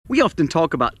We often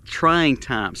talk about trying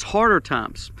times, harder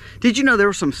times. Did you know there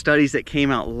were some studies that came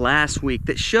out last week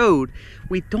that showed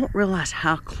we don't realize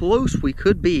how close we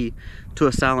could be to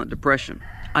a silent depression,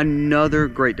 another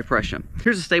Great Depression.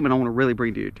 Here's a statement I want to really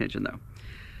bring to your attention though.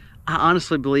 I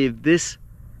honestly believe this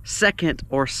second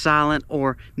or silent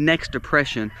or next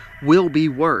depression will be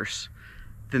worse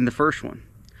than the first one.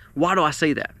 Why do I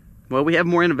say that? Well, we have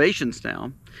more innovations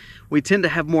now. We tend to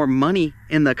have more money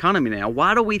in the economy now.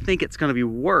 Why do we think it's going to be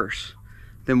worse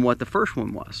than what the first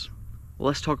one was? Well,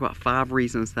 let's talk about 5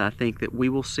 reasons that I think that we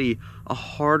will see a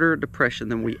harder depression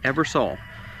than we ever saw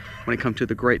when it comes to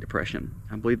the Great Depression.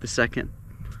 I believe the second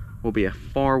will be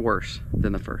far worse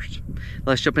than the first.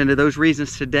 Let's jump into those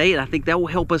reasons today, and I think that will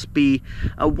help us be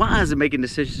wise in making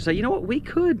decisions to say, you know what, we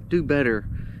could do better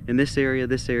in this area,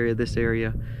 this area, this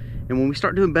area. And when we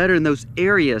start doing better in those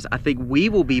areas, I think we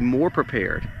will be more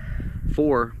prepared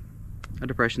for a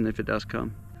depression if it does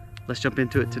come. Let's jump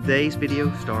into it. Today's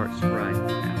video starts right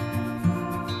now.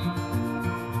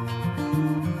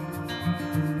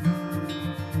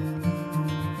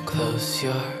 Close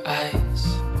your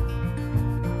eyes.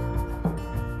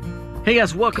 Hey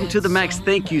guys, welcome to the Max.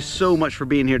 Thank you so much for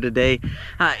being here today.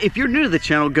 If you're new to the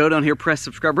channel, go down here, press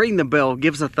subscribe, ring the bell,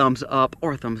 give us a thumbs up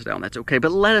or a thumbs down, that's okay.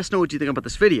 But let us know what you think about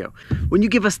this video. When you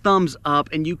give us thumbs up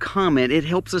and you comment, it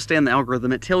helps us stay in the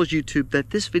algorithm. It tells YouTube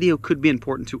that this video could be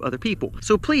important to other people.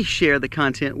 So please share the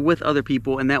content with other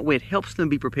people, and that way it helps them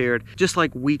be prepared, just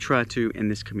like we try to in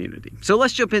this community. So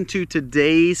let's jump into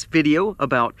today's video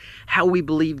about how we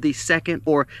believe the second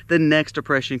or the next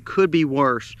depression could be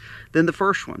worse than the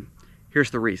first one.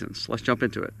 Here's the reasons. Let's jump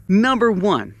into it. Number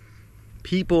 1,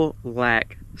 people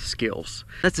lack skills.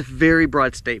 That's a very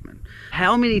broad statement.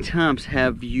 How many times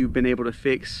have you been able to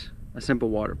fix a simple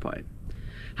water pipe?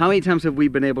 How many times have we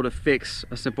been able to fix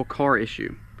a simple car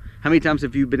issue? How many times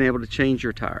have you been able to change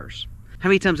your tires? How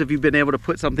many times have you been able to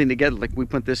put something together, like we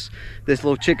put this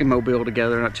little chicken mobile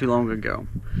together not too long ago?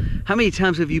 How many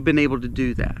times have you been able to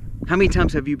do that? How many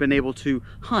times have you been able to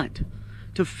hunt,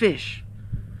 to fish,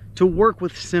 to work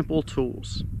with simple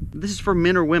tools? This is for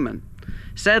men or women.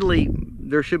 Sadly,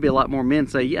 there should be a lot more men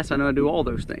say, yes, I know how to do all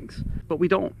those things, but we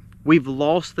don't. We've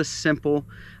lost the simple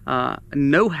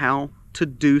know-how to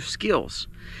do skills.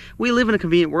 We live in a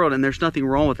convenient world, and there's nothing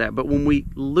wrong with that, but when we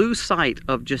lose sight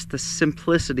of just the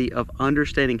simplicity of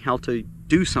understanding how to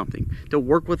do something, to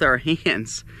work with our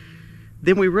hands,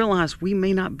 then we realize we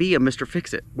may not be a Mr.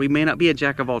 Fix-It. We may not be a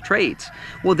jack of all trades.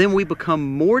 Well, then we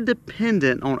become more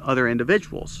dependent on other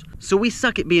individuals. So we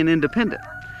suck at being independent.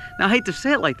 Now, I hate to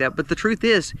say it like that, but the truth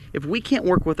is, if we can't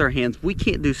work with our hands, we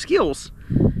can't do skills,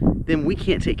 then we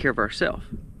can't take care of ourselves.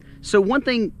 So one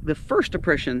thing the first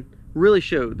depression really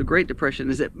showed, the Great Depression,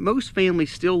 is that most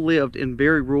families still lived in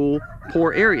very rural,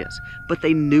 poor areas, but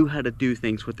they knew how to do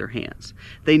things with their hands.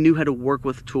 They knew how to work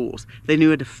with tools. They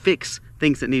knew how to fix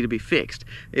things that need to be fixed.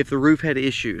 If the roof had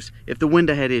issues, if the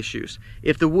window had issues,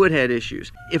 if the wood had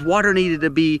issues, if water needed to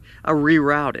be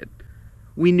rerouted,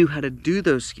 we knew how to do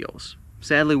those skills.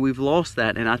 Sadly, we've lost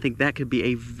that, and I think that could be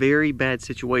a very bad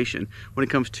situation when it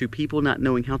comes to people not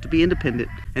knowing how to be independent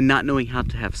and not knowing how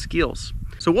to have skills.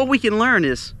 So what we can learn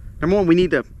is, number 1, we need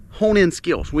to hone in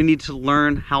skills. We need to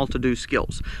learn how to do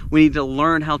skills. We need to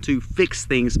learn how to fix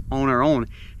things on our own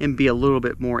and be a little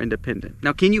bit more independent.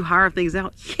 Now, can you hire things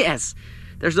out? Yes,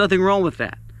 there's nothing wrong with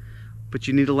that. But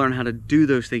you need to learn how to do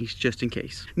those things just in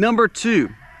case. Number 2,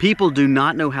 people do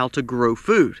not know how to grow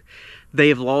food. They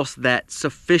have lost that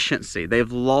sufficiency. They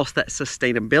have lost that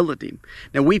sustainability.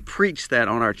 Now, we preach that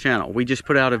on our channel. We just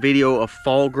put out a video of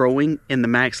fall growing in the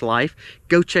Max life.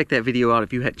 Go check that video out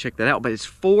if you hadn't checked that out. But it's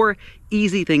 4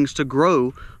 easy things to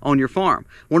grow on your farm.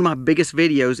 One of my biggest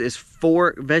videos is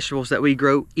 4 vegetables that we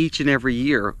grow each and every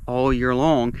year, all year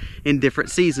long, in different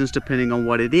seasons depending on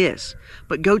what it is.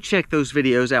 But go check those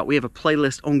videos out. We have a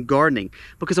playlist on gardening,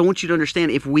 because I want you to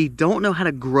understand, if we don't know how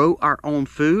to grow our own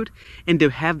food and to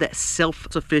have that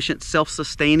self-sufficient,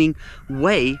 self-sustaining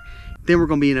way, then we're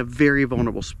going to be in a very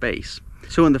vulnerable space.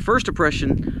 So in the first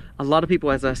depression, a lot of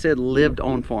people, as I said, lived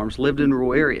on farms, lived in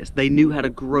rural areas. They knew how to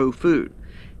grow food.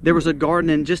 There was a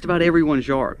garden in just about everyone's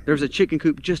yard. There was a chicken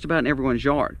coop just about in everyone's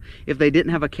yard. If they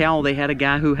didn't have a cow, they had a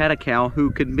guy who had a cow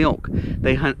who could milk.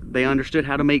 They understood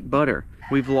how to make butter.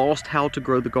 We've lost how to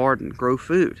grow the garden, grow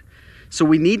food. So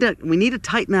we need to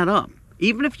tighten that up.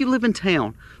 Even if you live in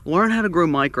town, learn how to grow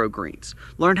microgreens.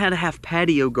 Learn how to have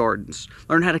patio gardens.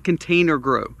 Learn how to container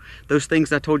grow. Those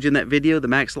things I told you in that video, the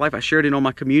Max Life, I shared it on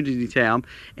my community tab.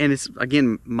 And it's,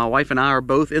 again, my wife and I are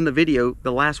both in the video,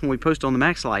 the last one we posted on the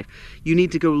Max Life. You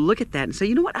need to go look at that and say,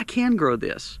 you know what, I can grow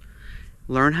this.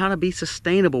 Learn how to be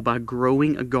sustainable by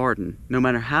growing a garden, no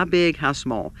matter how big, how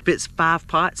small. If it's 5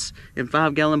 pots in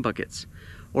 5-gallon buckets,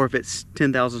 or if it's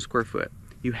 10,000 square foot,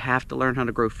 you have to learn how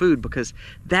to grow food, because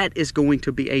that is going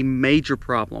to be a major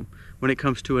problem when it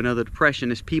comes to another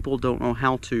depression, is people don't know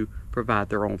how to provide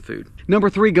their own food. Number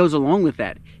 3 goes along with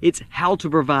that. It's how to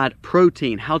provide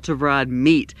protein, how to provide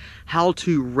meat, how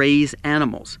to raise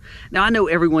animals. Now, I know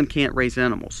everyone can't raise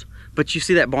animals, but you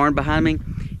see that barn behind me?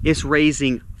 It's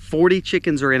raising 40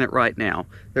 chickens are in it right now.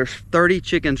 There's 30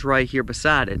 chickens right here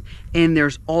beside it. And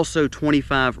there's also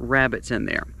 25 rabbits in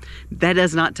there. That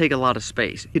does not take a lot of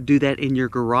space. You could do that in your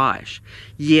garage.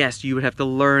 Yes, you would have to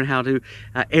learn how to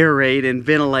aerate and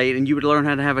ventilate, and you would learn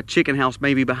how to have a chicken house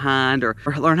maybe behind, or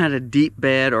learn how to deep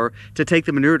bed, or to take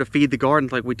the manure to feed the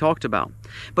gardens like we talked about.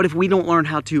 But if we don't learn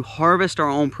how to harvest our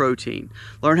own protein,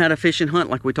 learn how to fish and hunt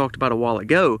like we talked about a while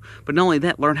ago, but not only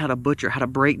that, learn how to butcher, how to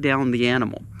break down the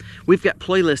animal. We've got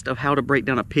playlists of how to break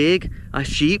down a pig, a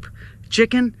sheep,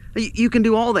 chicken. You can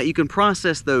do all that. You can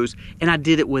process those. And I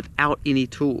did it without any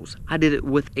tools. I did it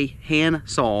with a hand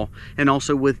saw and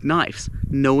also with knives,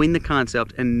 knowing the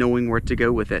concept and knowing where to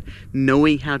go with it,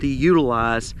 knowing how to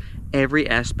utilize every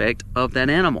aspect of that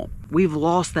animal. We've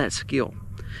lost that skill.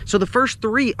 So the first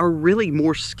 3 are really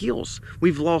more skills.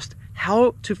 We've lost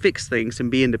how to fix things and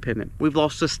be independent. We've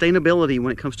lost sustainability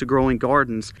when it comes to growing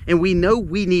gardens. And we know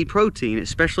we need protein,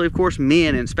 especially, of course,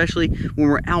 men, and especially when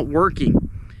we're out working.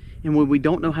 And when we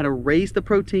don't know how to raise the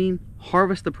protein,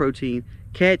 harvest the protein,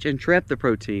 catch and trap the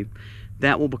protein,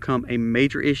 that will become a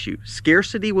major issue.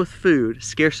 Scarcity with food,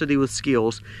 scarcity with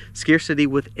skills, scarcity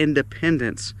with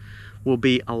independence will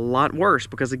be a lot worse,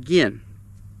 because again,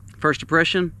 first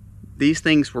depression, these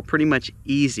things were pretty much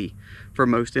easy for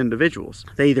most individuals.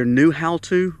 They either knew how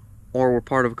to or were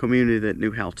part of a community that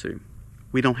knew how to.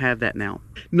 We don't have that now.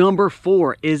 Number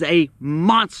 4 is a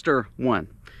monster one.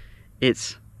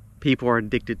 It's people are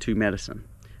addicted to medicine,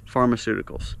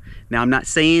 pharmaceuticals. Now, I'm not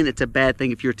saying it's a bad thing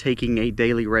if you're taking a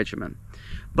daily regimen,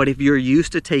 but if you're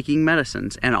used to taking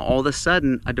medicines and all of a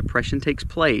sudden a depression takes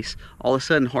place, all of a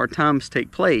sudden hard times take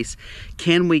place,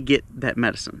 can we get that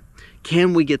medicine?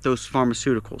 Can we get those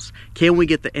pharmaceuticals? Can we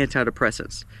get the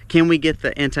antidepressants? Can we get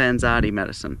the anti-anxiety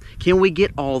medicine? Can we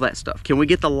get all that stuff? Can we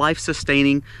get the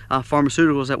life-sustaining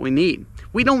pharmaceuticals that we need?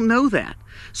 We don't know that.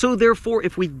 So therefore,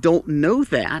 if we don't know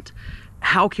that,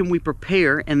 how can we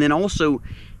prepare? And then also,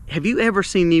 have you ever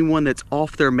seen anyone that's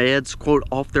off their meds, quote,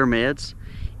 off their meds?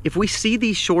 If we see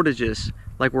these shortages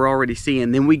like we're already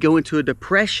seeing, then we go into a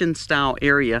depression style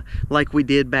area like we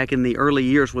did back in the early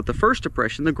years with the first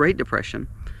depression, the Great Depression.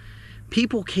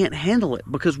 People can't handle it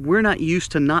because we're not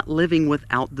used to not living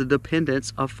without the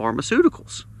dependence of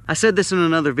pharmaceuticals. I said this in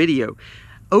another video.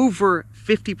 Over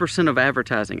 50% of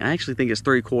advertising, I actually think it's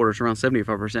 3/4, around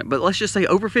 75%, but let's just say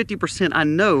over 50% I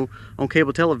know on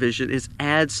cable television is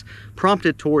ads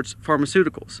prompted towards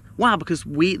pharmaceuticals. Why? Because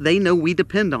they know we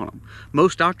depend on them.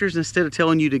 Most doctors, instead of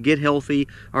telling you to get healthy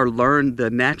or learn the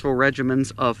natural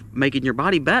regimens of making your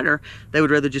body better, they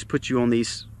would rather just put you on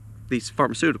these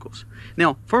pharmaceuticals.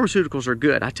 Now, pharmaceuticals are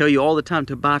good. I tell you all the time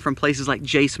to buy from places like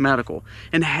Jace Medical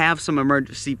and have some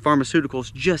emergency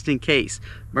pharmaceuticals just in case.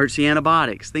 Emergency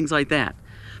antibiotics, things like that.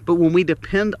 But when we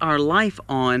depend our life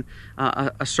on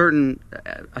a certain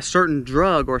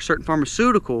drug or a certain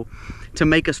pharmaceutical to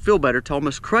make us feel better, to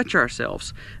almost crutch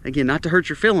ourselves, again, not to hurt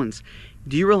your feelings,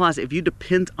 do you realize if you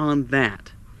depend on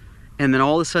that and then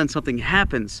all of a sudden something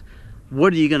happens,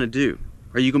 what are you going to do?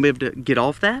 Are you going to be able to get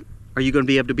off that? Are you going to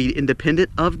be able to be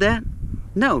independent of that?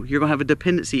 No, you're going to have a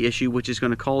dependency issue, which is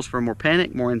going to cause for more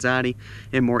panic, more anxiety,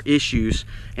 and more issues.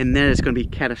 And then it's going to be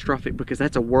catastrophic because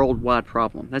that's a worldwide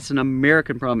problem. That's an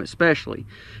American problem especially.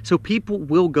 So people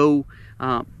will go,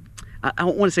 I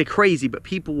don't want to say crazy, but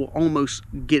people will almost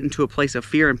get into a place of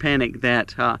fear and panic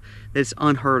that's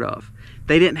unheard of.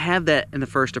 They didn't have that in the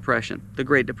first depression, the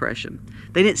Great Depression.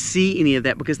 They didn't see any of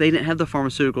that because they didn't have the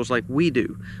pharmaceuticals like we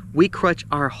do. We crutch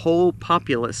our whole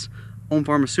populace on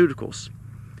pharmaceuticals.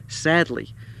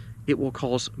 Sadly, it will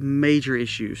cause major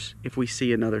issues if we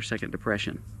see another second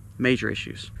depression. Major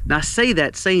issues. Now I say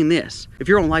that saying this, if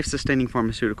you're on life-sustaining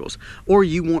pharmaceuticals or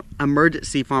you want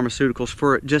emergency pharmaceuticals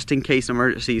for just in case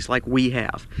emergencies like we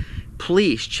have,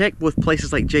 please check with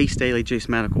places like Jace Daily, Jace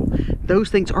Medical. Those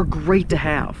things are great to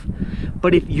have.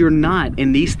 But if you're not,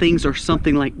 and these things are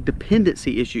something like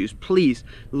dependency issues, please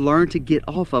learn to get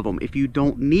off of them if you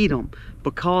don't need them,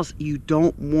 because you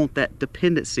don't want that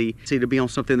dependency to be on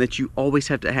something that you always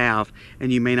have to have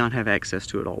and you may not have access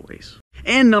to it always.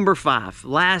 And number 5,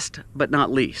 last but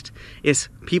not least, is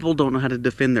people don't know how to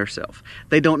defend themselves.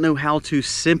 They don't know how to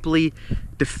simply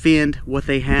defend what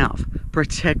they have,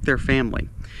 protect their family.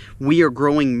 We are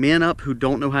growing men up who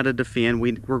don't know how to defend.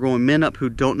 We're growing men up who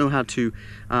don't know how to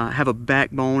have a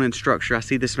backbone and structure. I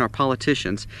see this in our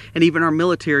politicians. And even our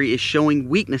military is showing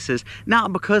weaknesses,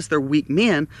 not because they're weak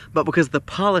men, but because of the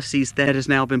policies that has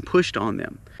now been pushed on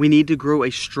them. We need to grow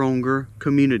a stronger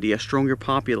community, a stronger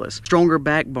populace, stronger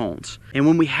backbones. And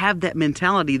when we have that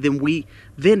mentality, then we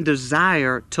then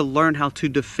desire to learn how to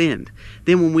defend.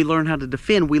 Then when we learn how to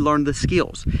defend, we learn the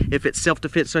skills. If it's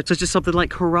self-defense, such as something like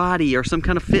karate or some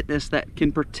kind of fitness that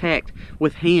can protect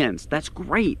with hands, that's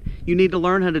great. You need to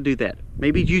learn how to do that.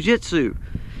 Maybe jiu-jitsu.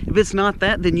 If it's not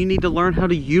that, then you need to learn how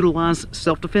to utilize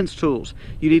self-defense tools.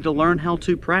 You need to learn how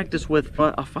to practice with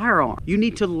a firearm. You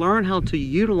need to learn how to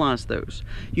utilize those.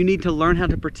 You need to learn how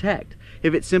to protect.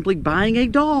 If it's simply buying a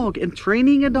dog and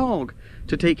training a dog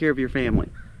to take care of your family,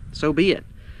 so be it.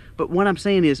 But what I'm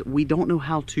saying is we don't know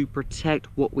how to protect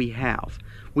what we have.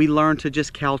 We learn to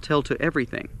just kowtow to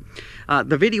everything.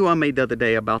 The video I made the other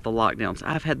day about the lockdowns,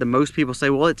 I've had the most people say,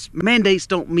 well, mandates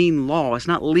don't mean law. It's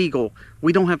not legal.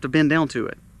 We don't have to bend down to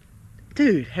it.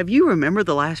 Dude, have you remembered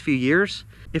the last few years?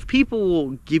 If people will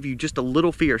give you just a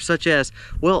little fear, such as,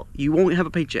 well, you won't have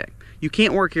a paycheck, you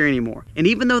can't work here anymore. And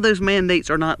even though those mandates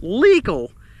are not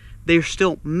legal, they're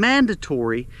still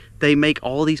mandatory. They make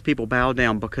all these people bow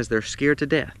down because they're scared to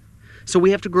death. So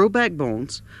we have to grow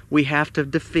backbones, we have to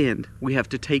defend, we have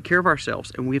to take care of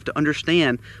ourselves, and we have to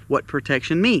understand what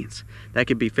protection means. That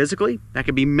could be physically, that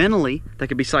could be mentally, that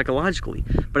could be psychologically.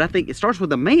 But I think it starts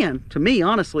with a man. To me,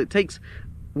 honestly,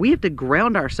 we have to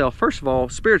ground ourselves, first of all,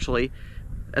 spiritually.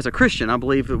 As a Christian, I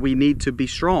believe that we need to be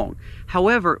strong.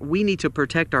 However, we need to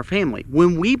protect our family.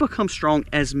 When we become strong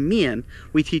as men,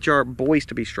 we teach our boys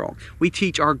to be strong. We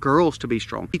teach our girls to be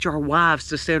strong. We teach our wives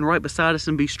to stand right beside us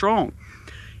and be strong.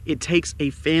 It takes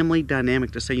a family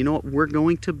dynamic to say, you know what, we're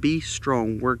going to be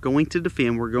strong. We're going to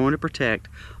defend. We're going to protect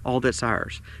all that's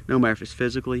ours, no matter if it's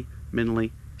physically,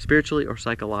 mentally, spiritually, or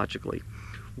psychologically.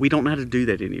 We don't know how to do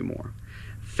that anymore.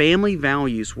 Family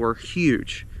values were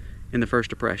huge in the First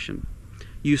Depression.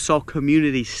 You saw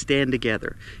communities stand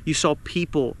together. You saw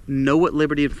people know what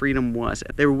liberty and freedom was.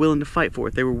 They were willing to fight for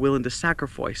it. They were willing to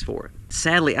sacrifice for it.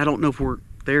 Sadly, I don't know if we're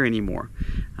there anymore.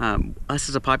 Us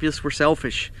as a populace, we're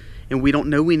selfish, and we don't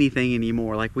know anything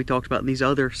anymore, like we talked about in these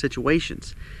other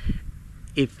situations.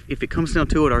 If it comes down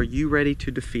to it, are you ready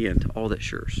to defend all that's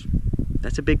yours?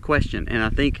 That's a big question. And I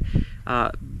think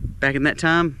back in that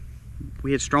time,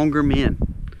 we had stronger men.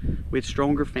 We had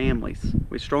stronger families.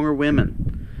 We had stronger women.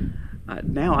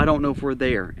 Now I don't know if we're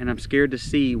there, and I'm scared to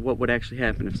see what would actually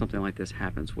happen if something like this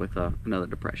happens with another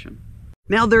depression.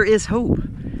 Now there is hope.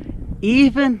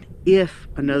 Even if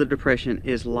another depression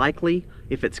is likely,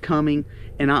 if it's coming,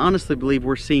 and I honestly believe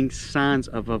we're seeing signs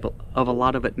of a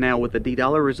lot of it now with the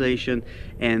de-dollarization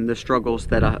and the struggles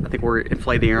that I think we're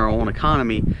inflating our own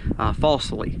economy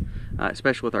falsely,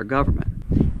 especially with our government.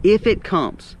 If it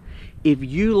comes, if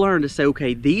you learn to say,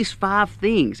 okay, these 5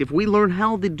 things, if we learn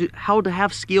how to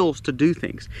have skills to do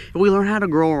things, if we learn how to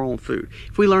grow our own food,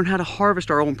 if we learn how to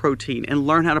harvest our own protein and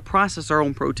learn how to process our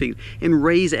own protein and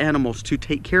raise animals to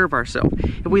take care of ourselves,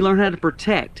 if we learn how to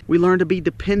protect, we learn to be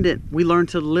dependent, we learn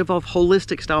to live off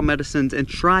holistic style medicines and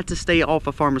try to stay off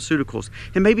of pharmaceuticals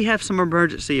and maybe have some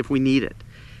emergency if we need it.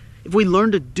 If we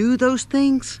learn to do those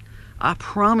things, I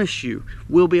promise you,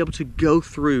 we'll be able to go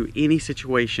through any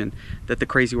situation that the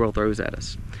crazy world throws at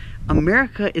us.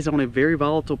 America is on a very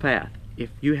volatile path.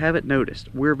 If you haven't noticed,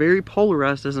 we're very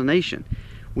polarized as a nation.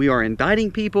 We are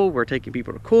indicting people, we're taking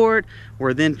people to court,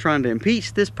 we're then trying to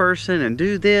impeach this person and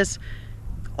do this.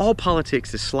 All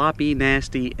politics is sloppy,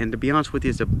 nasty, and to be honest with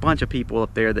you, there's a bunch of people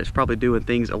up there that's probably doing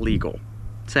things illegal,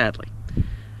 sadly.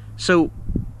 So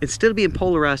instead of being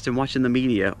polarized and watching the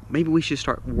media, maybe we should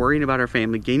start worrying about our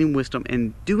family, gaining wisdom,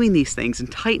 and doing these things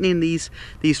and tightening these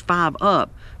 5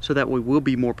 up so that we will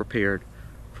be more prepared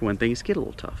for when things get a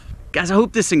little tough. Guys, I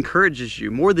hope this encourages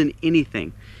you more than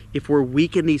anything. If we're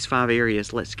weak in these 5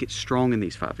 areas, let's get strong in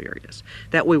these 5 areas.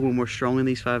 That way, when we're strong in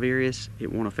these 5 areas,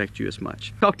 it won't affect you as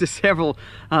much. I talked to several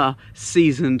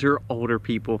seasoned or older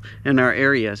people in our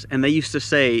areas, and they used to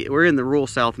say, we're in the rural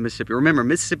South of Mississippi. Remember,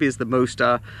 Mississippi is the most,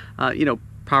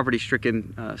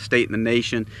 poverty-stricken state in the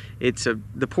nation. It's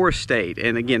the poorest state.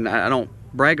 And again, I don't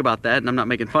brag about that, and I'm not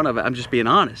making fun of it. I'm just being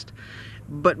honest.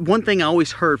 But one thing I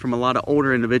always heard from a lot of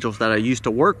older individuals that I used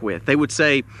to work with, they would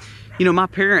say, you know, my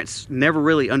parents never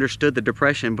really understood the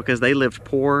Depression because they lived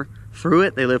poor through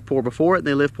it, they lived poor before it, and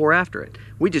they lived poor after it.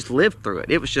 We just lived through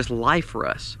it. It was just life for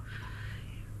us.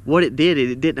 What it did,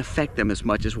 it didn't affect them as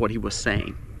much as what he was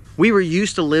saying. We were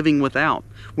used to living without.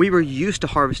 We were used to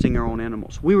harvesting our own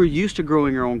animals. We were used to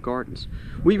growing our own gardens.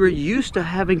 We were used to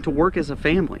having to work as a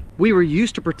family. We were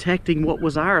used to protecting what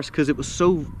was ours because it was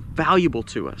so valuable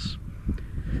to us.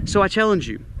 So I challenge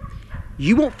you,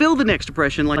 you won't feel the next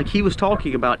depression like he was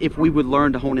talking about if we would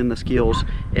learn to hone in the skills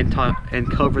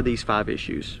and cover these 5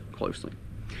 issues closely.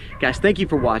 Guys, thank you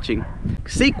for watching.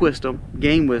 Seek wisdom,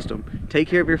 gain wisdom, take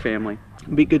care of your family,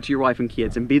 be good to your wife and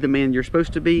kids, and be the man you're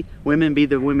supposed to be. Women, be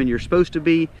the women you're supposed to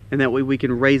be, and that way we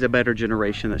can raise a better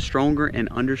generation that's stronger and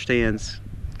understands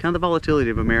kind of the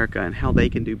volatility of America and how they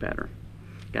can do better.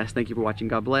 Guys, thank you for watching.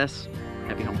 God bless.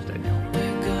 Happy homesteading.